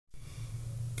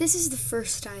This is the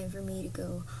first time for me to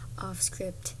go off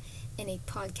script in a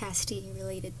podcasting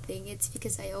related thing. It's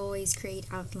because I always create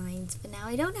outlines, but now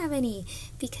I don't have any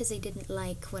because I didn't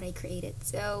like what I created.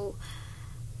 So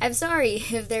I'm sorry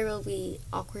if there will be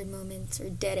awkward moments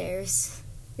or dead airs.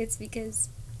 It's because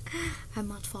I'm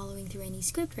not following through any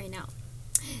script right now.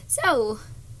 So,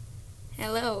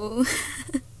 hello.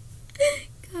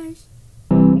 Gosh.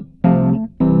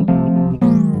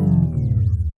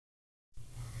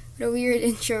 What a weird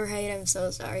intro, right? I'm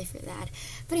so sorry for that.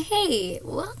 But hey,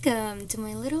 welcome to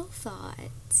my little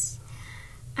thoughts.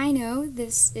 I know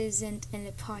this isn't in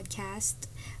a podcast,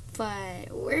 but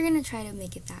we're gonna try to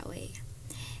make it that way.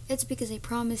 It's because I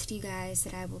promised you guys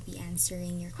that I will be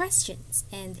answering your questions.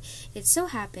 And it so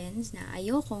happens na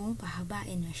ayokong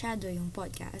pahabain masyado yung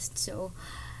podcast. So,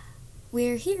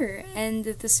 we're here. And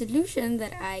the solution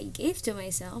that I gave to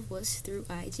myself was through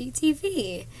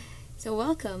IGTV. So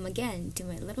welcome again to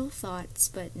my little thoughts,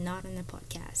 but not on the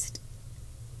podcast.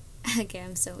 Okay,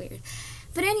 I'm so weird.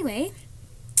 But anyway,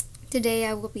 today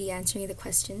I will be answering the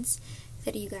questions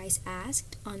that you guys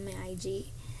asked on my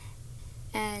IG.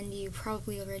 And you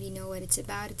probably already know what it's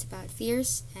about. It's about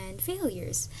fears and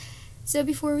failures. So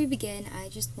before we begin, I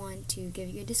just want to give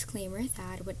you a disclaimer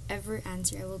that whatever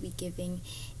answer I will be giving,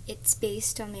 it's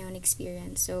based on my own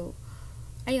experience. So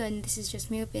ayun, this is just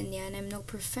my opinion. I'm no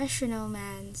professional,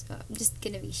 man. So I'm just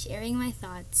gonna be sharing my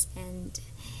thoughts, and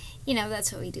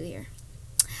that's what we do here.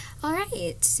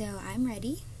 Alright, so I'm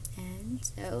ready, and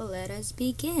so let us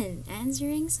begin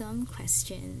answering some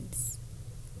questions.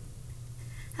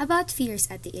 About fears,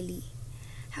 Ate Ili.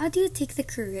 How do you take the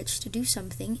courage to do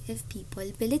something if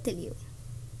people belittle you?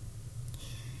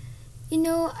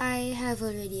 I have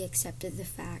already accepted the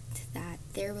fact that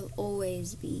there will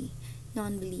always be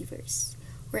non-believers.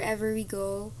 Wherever we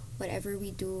go, whatever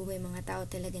we do, may mga tao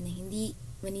talaga na hindi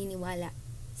maniniwala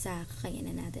sa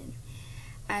kakayanan natin.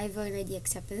 I've already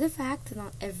accepted the fact that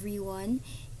not everyone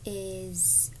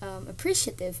is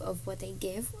appreciative of what I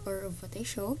give or of what I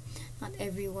show. Not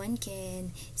everyone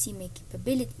can see my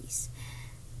capabilities.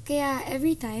 Kaya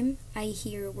every time I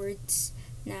hear words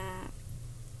na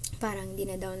parang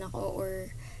dinadown ako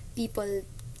or people,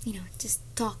 just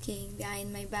talking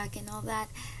behind my back and all that,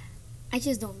 I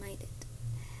just don't mind it.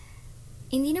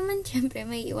 Hindi naman syempre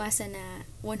may iwasan na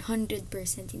 100%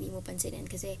 hindi mo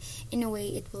pansinin kasi in a way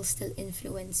it will still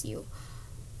influence you.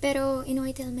 Pero,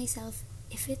 I tell myself,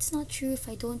 if it's not true,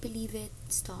 if I don't believe it,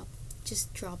 stop.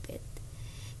 Just drop it.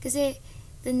 Kasi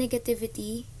the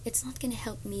negativity, it's not gonna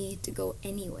help me to go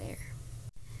anywhere.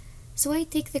 So I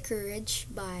take the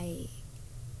courage by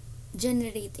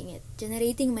generating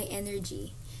my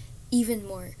energy even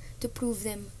more to prove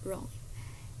them wrong.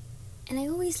 And I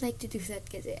always like to do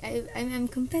that kasi I'm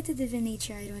competitive in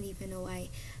nature, I don't even know why.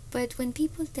 But when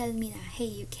people tell me na, hey,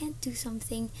 you can't do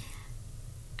something,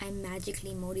 I'm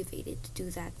magically motivated to do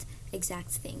that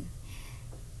exact thing.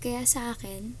 Kaya sa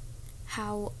akin,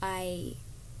 how I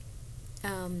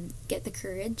get the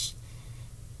courage,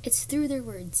 it's through their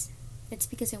words. It's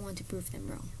because I want to prove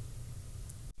them wrong.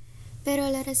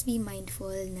 Pero let us be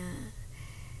mindful na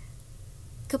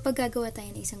kapag gagawa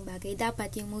tayo ng isang bagay,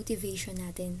 dapat yung motivation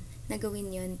natin na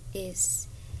gawin yun is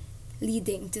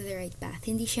leading to the right path.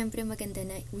 Hindi syempre maganda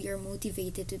na we are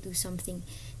motivated to do something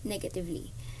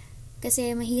negatively.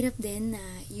 Kasi mahirap din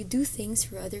na you do things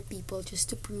for other people just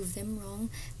to prove them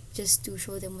wrong, just to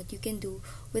show them what you can do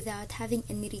without having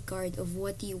any regard of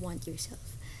what you want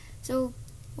yourself. So,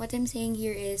 what I'm saying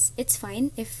here is, it's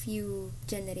fine if you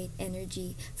generate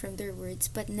energy from their words,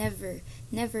 but never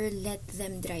let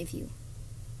them drive you.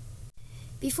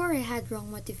 Before I had wrong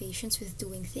motivations with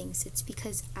doing things, it's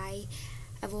because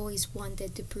I've always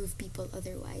wanted to prove people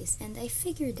otherwise. And I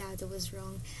figured out I was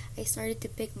wrong. I started to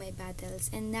pick my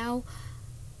battles. And now,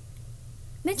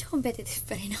 medyo competitive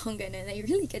pa rin akong ganun. I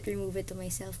really can't remove it to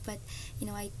myself. But,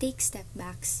 I take step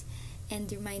backs and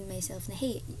remind myself na,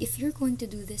 hey, if you're going to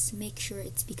do this, make sure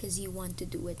it's because you want to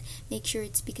do it. Make sure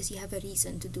it's because you have a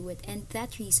reason to do it. And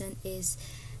that reason is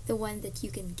the one that you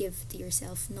can give to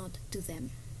yourself, not to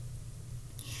them.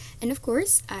 And of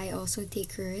course, I also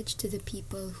take courage to the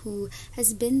people who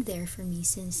has been there for me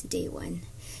since day one.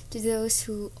 To those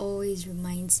who always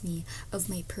reminds me of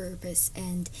my purpose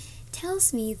and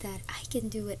tells me that I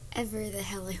can do whatever the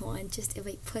hell I want just if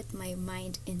I put my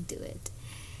mind into it.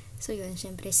 So yun,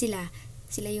 syempre sila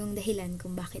yung dahilan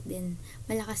kung bakit din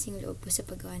malakas yung loob ko sa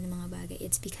paggawa ng mga bagay.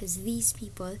 It's because these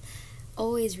people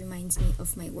always reminds me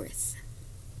of my worth.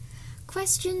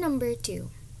 Question number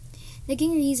 2.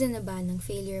 Naging reason na ba ng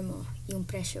failure mo yung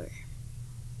pressure?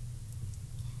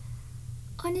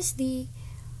 Honestly,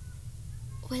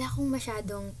 wala akong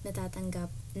masyadong natatanggap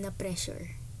na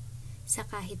pressure. sa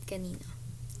kahit kanino.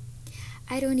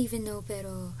 I don't even know,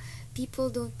 pero people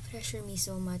don't pressure me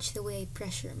so much the way I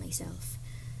pressure myself.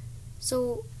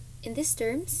 So, in these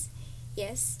terms,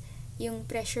 yes, yung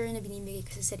pressure na binibigay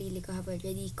ko sa sarili ko have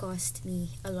already cost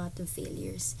me a lot of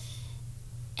failures.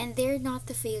 And they're not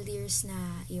the failures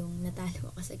na yung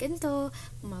natalo ako sa ganito,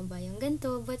 bumaba yung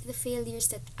ganito, but the failures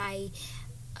that I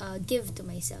give to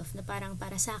myself na parang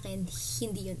para sa akin,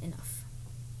 hindi yun enough.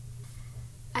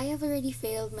 I have already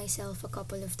failed myself a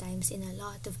couple of times in a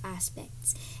lot of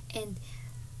aspects, and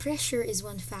pressure is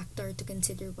one factor to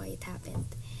consider why it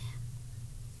happened.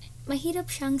 Mahirap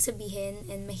siyang sabihin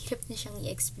and mahirap na siyang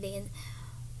i-explain,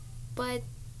 but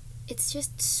it's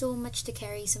just so much to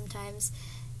carry sometimes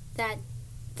that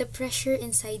the pressure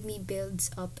inside me builds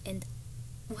up and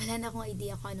wala na akong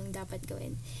idea kung anong dapat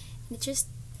gawin. And it just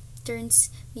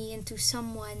turns me into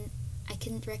someone I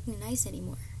can't recognize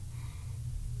anymore.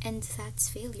 And that's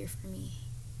failure for me.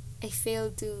 I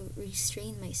failed to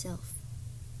restrain myself.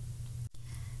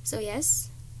 So yes,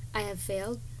 I have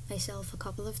failed myself a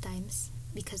couple of times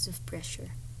because of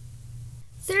pressure.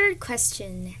 Third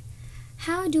question.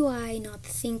 How do I not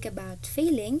think about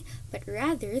failing, but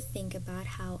rather think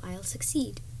about how I'll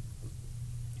succeed?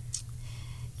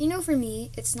 You know, for me,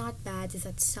 it's not bad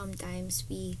that sometimes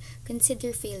we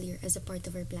consider failure as a part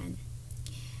of our plan.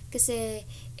 Kasi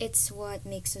it's what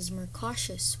makes us more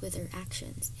cautious with our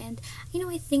actions. And,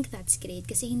 I think that's great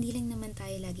kasi hindi lang naman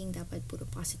tayo laging dapat puro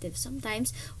positive.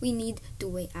 Sometimes, we need to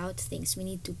weigh out things. We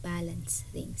need to balance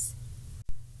things.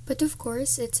 But of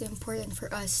course, it's important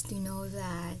for us to know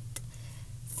that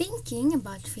thinking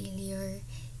about failure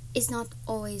is not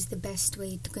always the best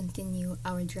way to continue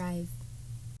our drive.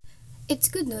 It's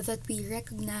good though that we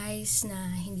recognize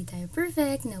na hindi tayo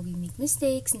perfect, na we make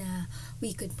mistakes, na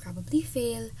we could probably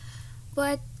fail.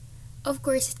 But, of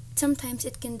course, sometimes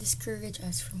it can discourage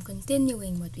us from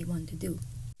continuing what we want to do.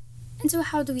 And so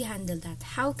how do we handle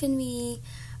that? How can we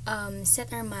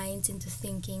set our minds into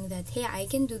thinking that, hey, I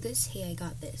can do this, hey, I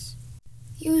got this?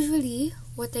 Usually,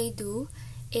 what I do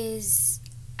is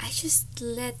I just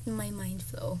let my mind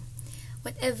flow.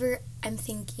 Whatever I'm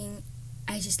thinking,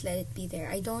 I just let it be there.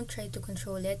 I don't try to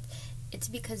control it. It's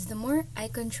because the more I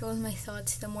control my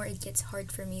thoughts, the more it gets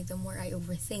hard for me, the more I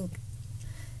overthink.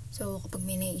 So, kapag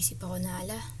may naisip ako na,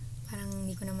 parang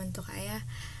hindi ko naman to kaya,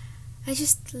 I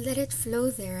just let it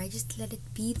flow there. I just let it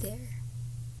be there.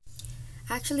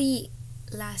 Actually,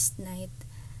 last night,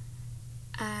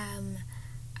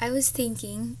 I was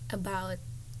thinking about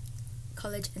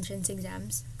college entrance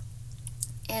exams.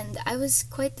 And I was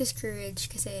quite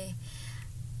discouraged kasi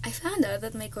I found out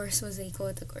that my course was a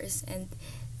quota course and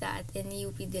that in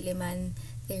UP Diliman,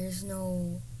 there's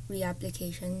no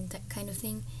reapplication, that kind of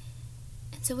thing.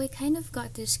 And so I kind of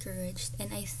got discouraged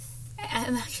and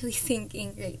I'm actually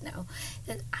thinking right now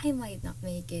that I might not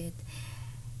make it.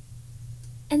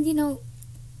 And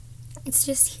it's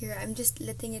just here. I'm just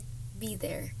letting it be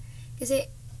there. Because I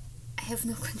have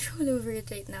no control over it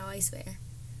right now, I swear.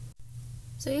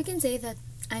 So you can say that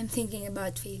I'm thinking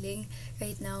about failing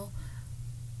right now,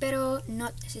 pero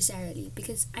not necessarily,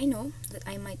 because I know that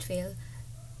I might fail.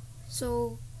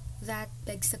 So that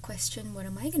begs the question, what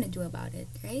am I gonna do about it,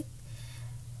 right?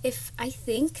 If I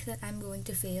think that I'm going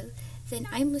to fail, then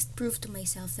I must prove to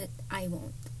myself that I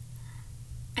won't.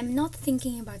 I'm not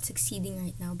thinking about succeeding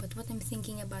right now, but what I'm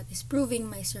thinking about is proving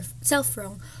myself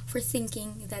wrong for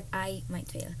thinking that I might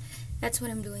fail. That's what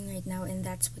I'm doing right now, and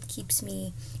that's what keeps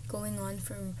me going on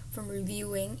from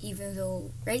reviewing, even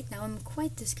though right now I'm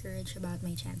quite discouraged about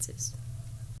my chances.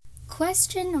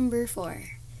 Question number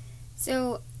 4.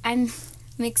 So, I'm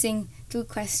mixing 2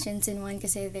 questions in one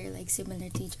because they're similar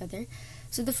to each other.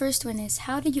 So the first one is,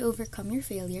 how did you overcome your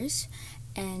failures,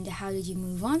 and how did you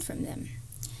move on from them?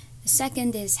 The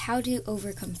second is, how do you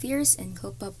overcome fears and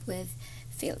cope up with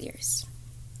failures?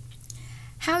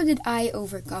 How did I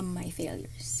overcome my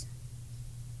failures?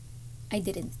 I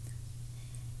didn't.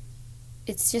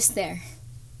 It's just there.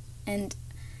 And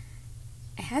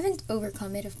I haven't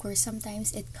overcome it, of course.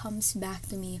 Sometimes it comes back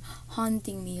to me,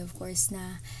 haunting me, of course,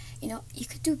 na, you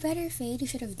could do better, Faye. You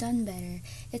should have done better.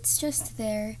 It's just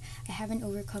there. I haven't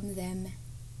overcome them.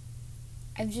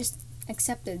 I've just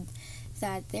accepted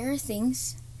that there are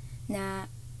things na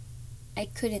I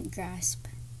couldn't grasp.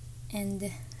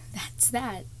 And that's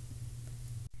that.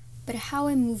 But how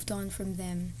I moved on from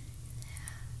them,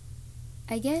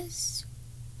 I guess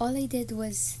all I did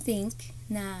was think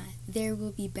na there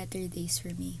will be better days for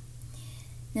me.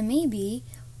 Na maybe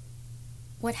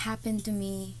what happened to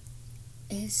me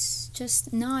is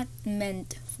just not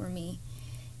meant for me.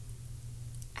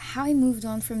 How I moved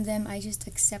on from them, I just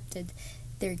accepted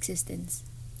their existence.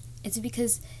 It's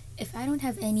because if I don't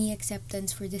have any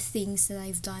acceptance for the things that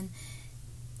I've done,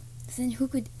 then who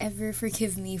could ever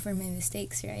forgive me for my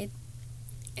mistakes, right?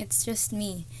 It's just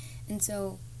me. And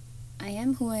so I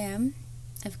am who I am.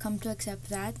 I've come to accept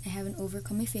that. I haven't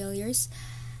overcome my failures.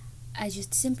 I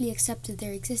just simply accepted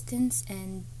their existence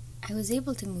and I was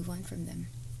able to move on from them.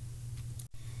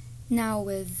 Now,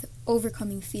 with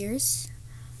overcoming fears,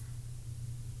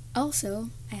 also,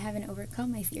 I haven't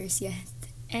overcome my fears yet.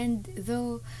 And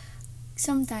though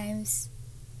sometimes,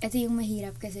 ito yung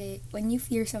mahirap kasi when you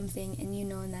fear something and you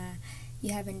know na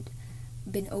you haven't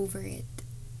been over it,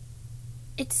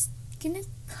 it's gonna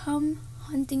come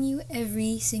haunting you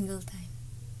every single time.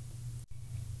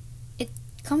 It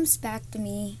comes back to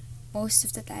me most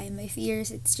of the time. My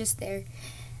fears, it's just there.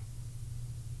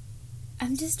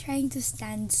 I'm just trying to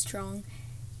stand strong,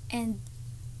 and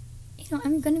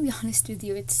I'm gonna be honest with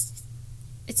you. It's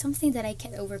something that I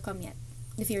can't overcome yet.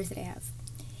 The fears that I have.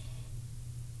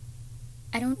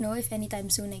 I don't know if anytime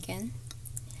soon I can.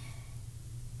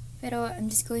 Pero I'm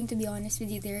just going to be honest with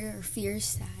you. There are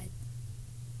fears that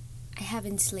I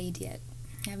haven't slayed yet.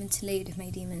 I haven't slayed my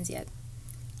demons yet.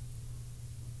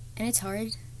 And it's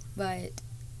hard, but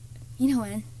you know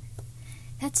what?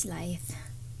 That's life.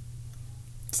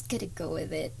 Just gotta go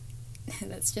with it.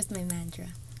 That's just my mantra.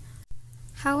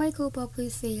 How I cope up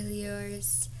with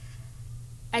failures,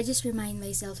 I just remind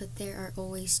myself that there are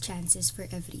always chances for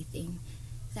everything.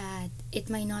 That it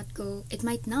might not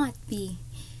be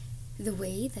the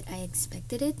way that I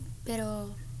expected it,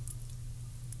 pero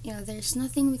there's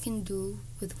nothing we can do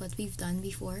with what we've done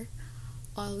before.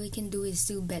 All we can do is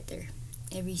do better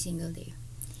every single day.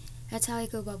 That's how I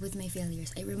cope up with my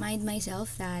failures. I remind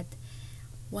myself that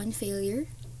one failure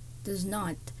does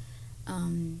not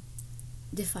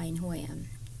define who I am.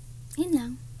 Yun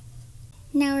lang.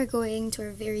 Now we're going to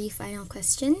our very final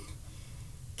question.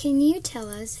 Can you tell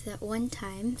us that one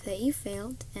time that you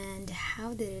failed and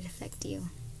how did it affect you?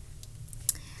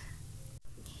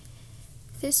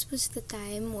 This was the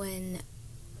time when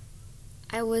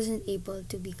I wasn't able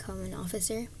to become an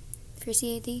officer for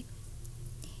CAT.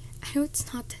 I know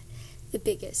it's not the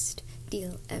biggest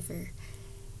deal ever.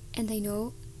 And I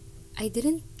know I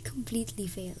didn't completely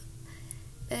fail.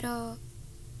 Pero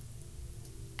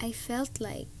I felt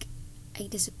like I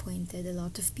disappointed a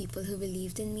lot of people who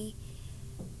believed in me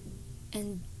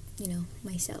and,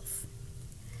 myself.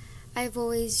 I've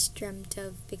always dreamt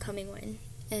of becoming one,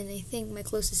 and I think my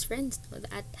closest friends know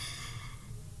that.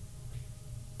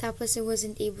 Tapos I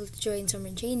wasn't able to join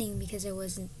summer training because I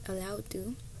wasn't allowed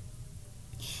to.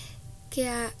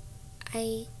 Kaya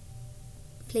I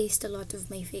placed a lot of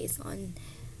my faith on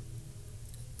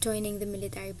joining the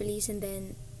military police, and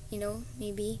then,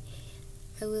 maybe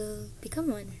I will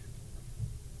become one.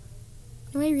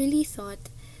 I really thought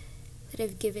that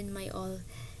I've given my all.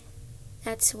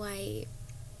 That's why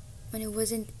when I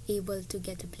wasn't able to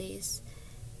get a place,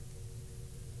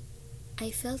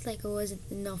 I felt like I wasn't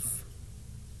enough.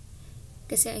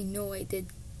 Kasi I know I did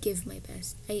give my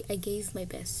best. I gave my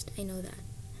best. I know that.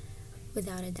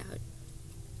 Without a doubt.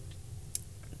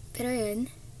 Pero yun,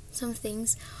 some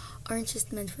things aren't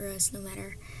just meant for us no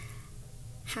matter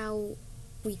how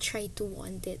we try to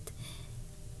want it.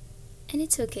 And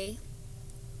it's okay.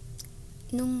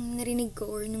 Nung narinig ko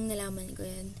or nung nalaman ko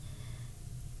yun,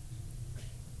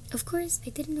 of course, I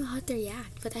didn't know how to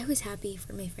react, but I was happy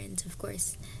for my friends, of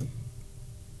course.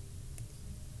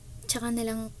 Tsaka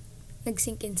nalang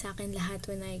nag-sink in sa akin lahat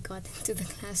when I got into the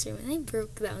classroom and I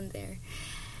broke down there.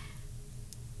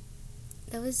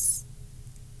 That was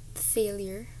the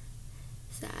failure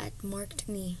that marked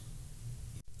me.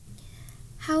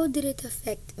 How did it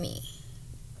affect me?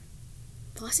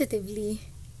 Positively.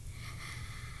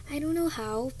 I don't know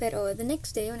how, pero the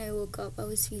next day when I woke up, I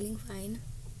was feeling fine.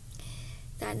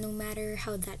 That no matter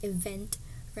how that event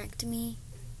wrecked me,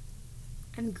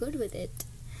 I'm good with it.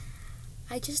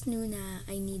 I just knew na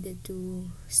I needed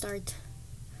to start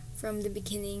from the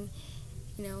beginning,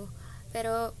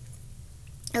 Pero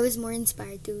I was more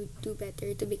inspired to do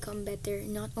better, to become better,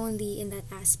 not only in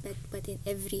that aspect, but in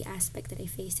every aspect that I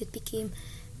faced. It became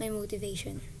my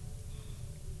motivation.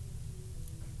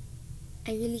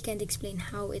 I really can't explain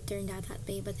how it turned out that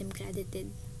way, but I'm glad it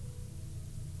did.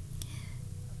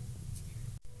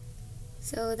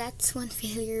 So that's one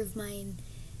failure of mine.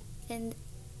 And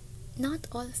not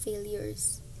all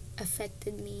failures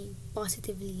affected me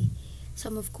positively.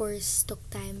 Some, of course, took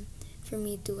time for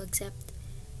me to accept.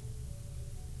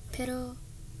 Pero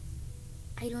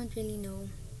I don't really know.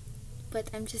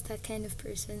 But I'm just that kind of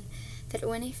person that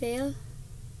when I fail,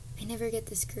 I never get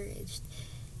discouraged.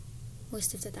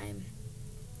 Most of the time.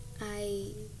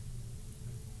 I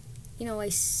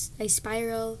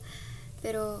spiral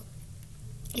Pero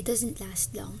it doesn't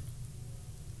last long.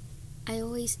 I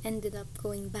always ended up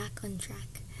going back on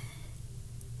track.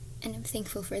 And I'm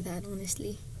thankful for that,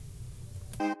 honestly.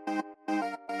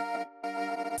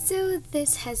 So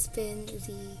this has been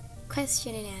the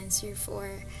question and answer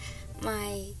for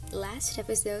my last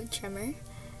episode, Tremor.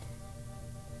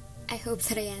 I hope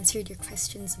that I answered your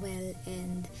questions well,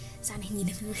 and sana hindi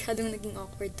naman masyadong naging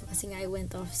awkward to kasi nga I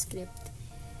went off script.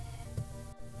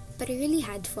 But I really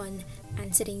had fun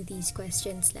answering these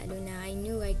questions, lalo na I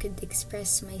knew I could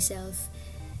express myself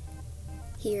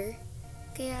here.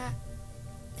 Kaya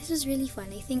this was really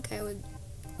fun. I think I would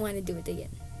want to do it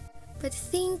again. But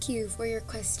thank you for your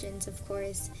questions, of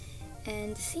course.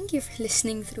 And thank you for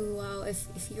listening through. Wow, if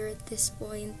you're at this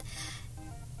point,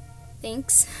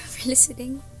 thanks for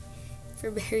listening, for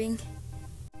bearing.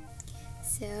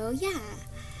 So yeah,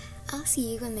 I'll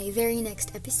see you on my very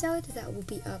next episode that will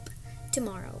be up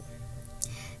tomorrow.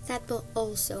 That will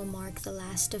also mark the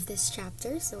last of this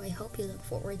chapter, so I hope you look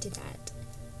forward to that.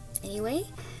 Anyway,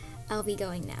 I'll be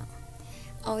going now.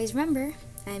 Always remember,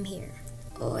 I'm here.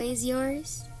 Always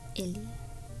yours, Illy.